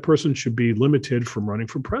see why that person should be limited from running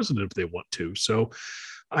for president if they want to. So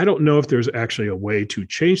I don't know if there's actually a way to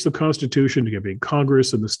change the Constitution to give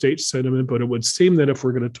Congress and the state sentiment, but it would seem that if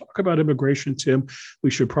we're going to talk about immigration, Tim, we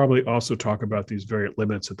should probably also talk about these very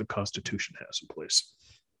limits that the Constitution has in place.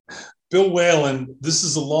 Bill Whalen, this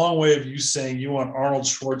is a long way of you saying you want Arnold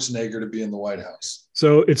Schwarzenegger to be in the White House.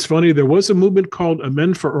 So it's funny, there was a movement called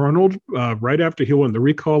Amend for Arnold right after he won the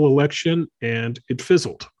recall election, and it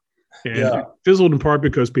fizzled. And it fizzled in part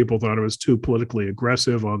because people thought it was too politically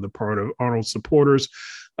aggressive on the part of Arnold's supporters.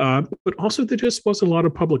 But also there just was a lot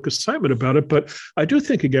of public excitement about it. But I do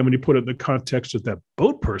think, again, when you put it in the context of that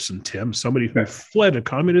boat person, Tim, somebody who fled a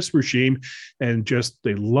communist regime and just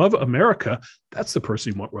they love America, that's the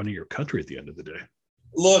person you want running your country at the end of the day.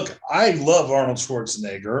 Look, I love Arnold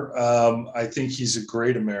Schwarzenegger. I think he's a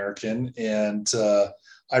great American. And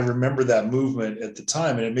I remember that movement at the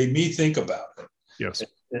time, and it made me think about it. Yes.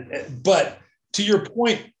 But to your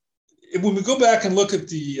point, when we go back and look at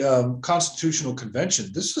the Constitutional Convention,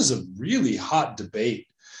 this was a really hot debate.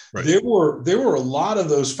 Right. There were a lot of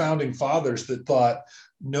those founding fathers that thought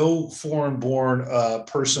no foreign-born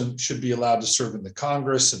person should be allowed to serve in the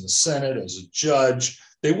Congress and the Senate as a judge.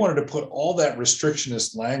 They wanted to put all that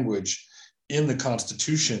restrictionist language in the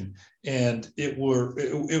Constitution, and it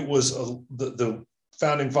was the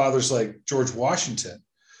founding fathers like George Washington,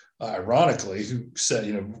 ironically, who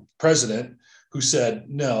said, president, who said,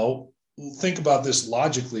 no, think about this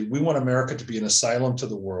logically. We want America to be an asylum to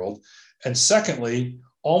the world. And secondly,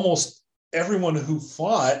 almost everyone who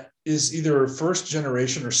fought is either a first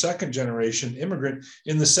generation or second generation immigrant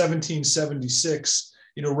in the 1776,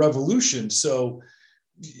 revolution. So,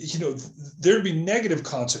 there'd be negative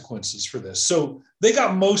consequences for this. So they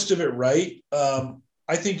got most of it right.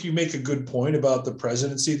 I think you make a good point about the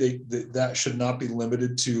presidency. That should not be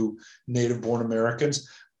limited to native-born Americans.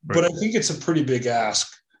 Right. But I think it's a pretty big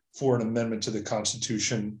ask for an amendment to the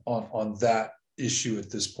Constitution on that issue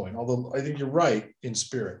at this point, although I think you're right in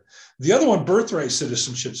spirit. The other one, birthright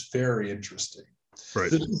citizenship, is very interesting.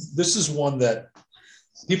 Right. This is one that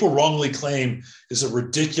people wrongly claim is a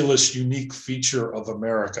ridiculous, unique feature of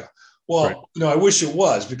America. Well, right. I wish it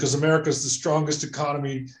was, because America is the strongest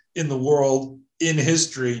economy in the world in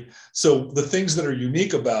history. So the things that are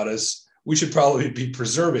unique about us, we should probably be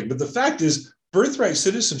preserving. But the fact is, birthright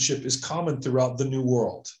citizenship is common throughout the New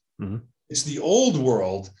World. Mm-hmm. It's the old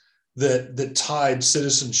world that tied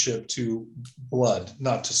citizenship to blood,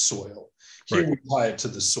 not to soil. Here we tie it to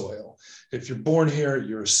the soil. If you're born here,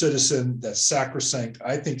 you're a citizen. That's sacrosanct.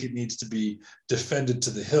 I think it needs to be defended to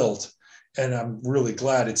the hilt. And I'm really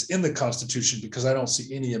glad it's in the Constitution, because I don't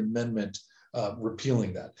see any amendment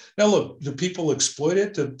repealing that. Now, look, do people exploit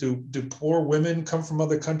it? Do poor women come from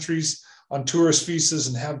other countries on tourist visas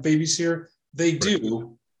and have babies here? They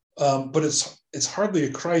do, but it's hardly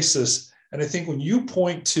a crisis. And I think when you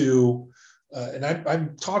point to, and I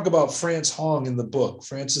talk about France Hong in the book.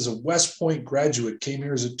 France is a West Point graduate, came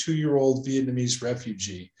here as a 2-year-old Vietnamese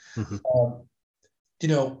refugee. Mm-hmm.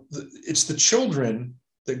 It's the children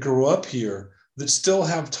that grew up here that still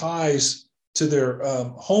have ties to their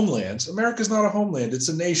homelands. America's not a homeland, it's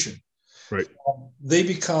a nation. Right. They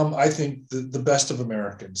become, I think, the best of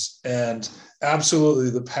Americans. And absolutely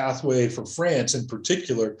the pathway for France in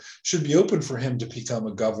particular should be open for him to become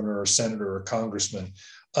a governor or senator or congressman.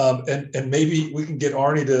 And maybe we can get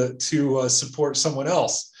Arnie to support someone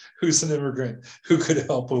else who's an immigrant who could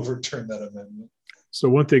help overturn that amendment. So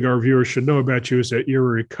one thing our viewers should know about you is that you're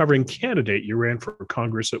a recovering candidate. You ran for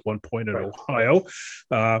Congress at one point in Ohio.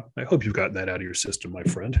 I hope you've gotten that out of your system, my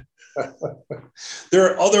friend.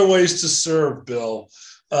 There are other ways to serve, Bill.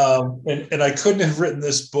 And I couldn't have written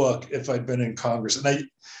this book if I'd been in Congress. And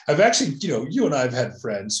I've actually, you and I have had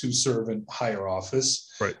friends who serve in higher office.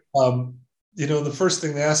 Right. The first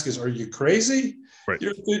thing they ask is, are you crazy? Right.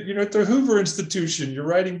 You're at the Hoover Institution. You're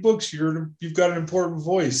writing books. You've got an important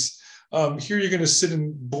voice. Here you're going to sit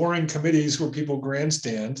in boring committees where people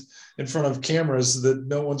grandstand in front of cameras that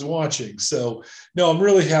no one's watching. So, no, I'm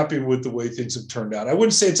really happy with the way things have turned out. I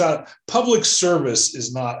wouldn't say it's out. Public service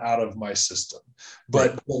is not out of my system,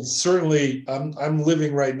 but certainly I'm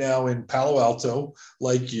living right now in Palo Alto,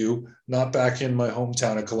 like you, not back in my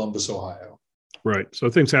hometown of Columbus, Ohio. Right. So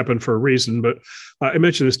things happen for a reason. But I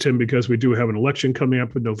mentioned this, Tim, because we do have an election coming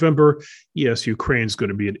up in November. Yes, Ukraine's going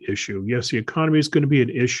to be an issue. Yes, the economy is going to be an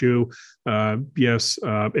issue. Yes,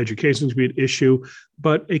 education is going to be an issue.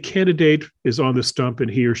 But a candidate is on the stump and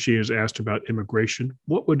he or she is asked about immigration.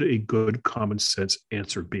 What would a good common sense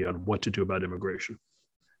answer be on what to do about immigration?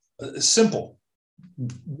 Simple.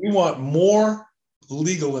 We want more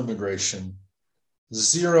legal immigration,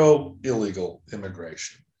 zero illegal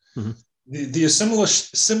immigration. Mm-hmm. The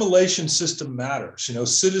assimilation system matters.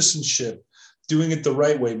 Citizenship, doing it the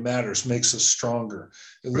right way matters, makes us stronger.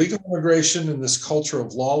 Illegal immigration and this culture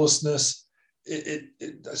of lawlessness,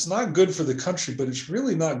 it's not good for the country, but it's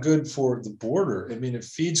really not good for the border. I mean, it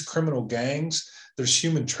feeds criminal gangs. There's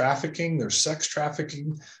human trafficking, there's sex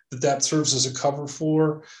trafficking that serves as a cover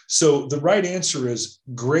for. So the right answer is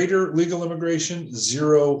greater legal immigration,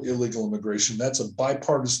 zero illegal immigration. That's a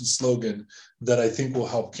bipartisan slogan that I think will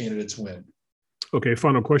help candidates win. Okay,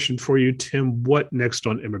 final question for you, Tim. What next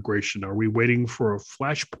on immigration? Are we waiting for a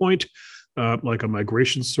flashpoint, like a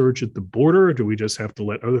migration surge at the border? Or do we just have to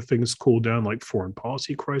let other things cool down, like foreign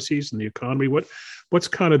policy crises and the economy? What's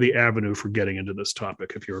kind of the avenue for getting into this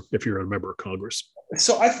topic if you're a member of Congress?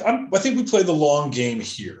 So I think we play the long game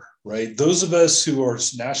here, right? Those of us who are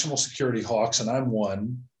national security hawks, and I'm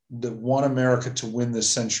one, that want America to win this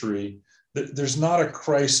century, there's not a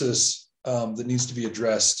crisis that needs to be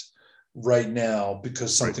addressed right now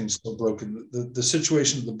because something's so broken. The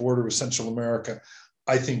situation at the border with Central America,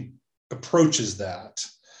 I think, approaches that.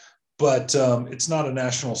 But it's not a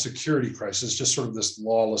national security crisis, just sort of this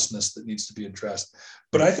lawlessness that needs to be addressed.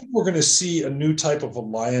 But I think we're going to see a new type of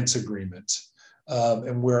alliance agreement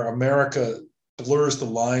and where America blurs the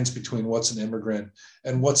lines between what's an immigrant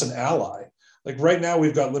and what's an ally. Like right now,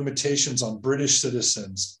 we've got limitations on British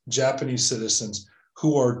citizens, Japanese citizens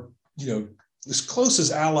who are, as close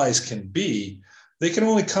as allies can be. They can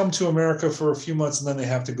only come to America for a few months and then they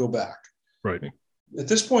have to go back. Right. At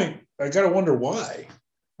this point, I got to wonder why,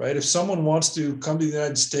 right? If someone wants to come to the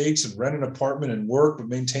United States and rent an apartment and work, but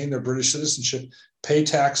maintain their British citizenship, pay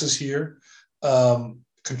taxes here,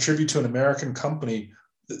 contribute to an American company,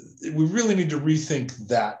 we really need to rethink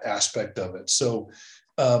that aspect of it. So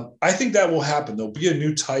I think that will happen. There'll be a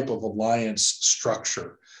new type of alliance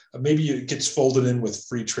structure. Maybe it gets folded in with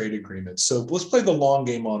free trade agreements. So let's play the long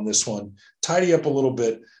game on this one, tidy up a little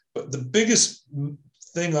bit. But the biggest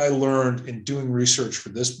thing I learned in doing research for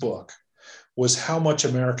this book was how much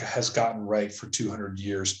America has gotten right for 200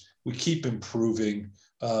 years. We keep improving.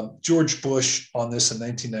 George Bush on this in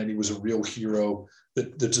 1990 was a real hero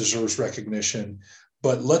that deserves recognition.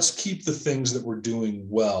 But let's keep the things that we're doing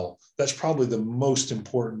well. That's probably the most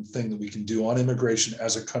important thing that we can do on immigration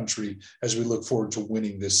as a country as we look forward to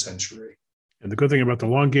winning this century. And the good thing about the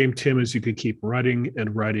long game, Tim, is you can keep writing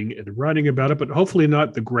and writing and writing about it, but hopefully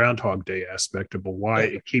not the Groundhog Day aspect of why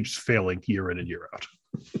it keeps failing year in and year out.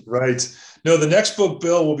 Right. No, the next book,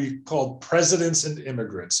 Bill, will be called Presidents and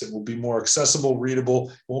Immigrants. It will be more accessible, readable.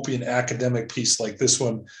 It won't be an academic piece like this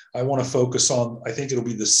one. I want to focus on, I think it'll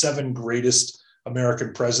be the 7 greatest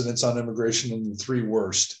American presidents on immigration and the 3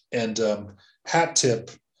 worst. And hat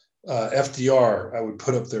tip, FDR, I would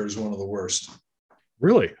put up there as one of the worst.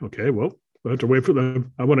 Really? Okay. Well, we'll have to wait for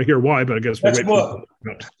them. I want to hear why, but I guess we'll wait for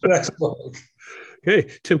them. Next book.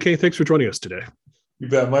 Okay. Tim Kaine, thanks for joining us today. You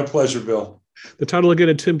bet. My pleasure, Bill. The title again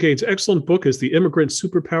in Tim Kaine's excellent book is The Immigrant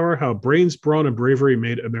Superpower: How Brains, Brawn, and Bravery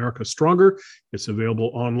Made America Stronger. It's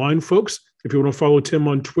available online, folks. If you want to follow Tim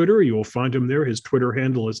on Twitter, you will find him there. His Twitter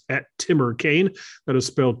handle is @TimmerKane. That is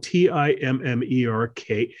spelled Timmerkane.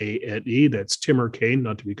 That's Timmer Kane,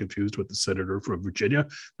 not to be confused with the senator from Virginia.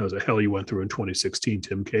 That was a hell you went through in 2016,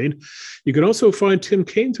 Tim Kaine. You can also find Tim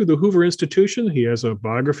Kaine through the Hoover Institution. He has a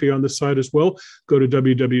biography on the site as well. Go to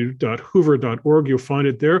www.hoover.org. You'll find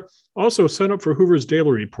it there. Also, sign up for Hoover's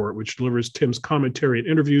Daily Report, which delivers Tim's commentary and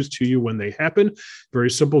interviews to you when they happen. Very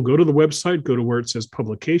simple. Go to the website, go to where it says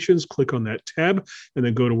publications, click on that tab, and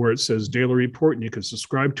then go to where it says Daily Report, and you can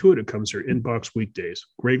subscribe to it. It comes to your inbox weekdays.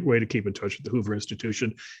 Great way to keep in touch with the Hoover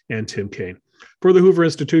Institution and Tim Kaine. For the Hoover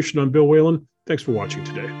Institution, I'm Bill Whalen. Thanks for watching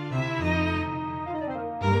today.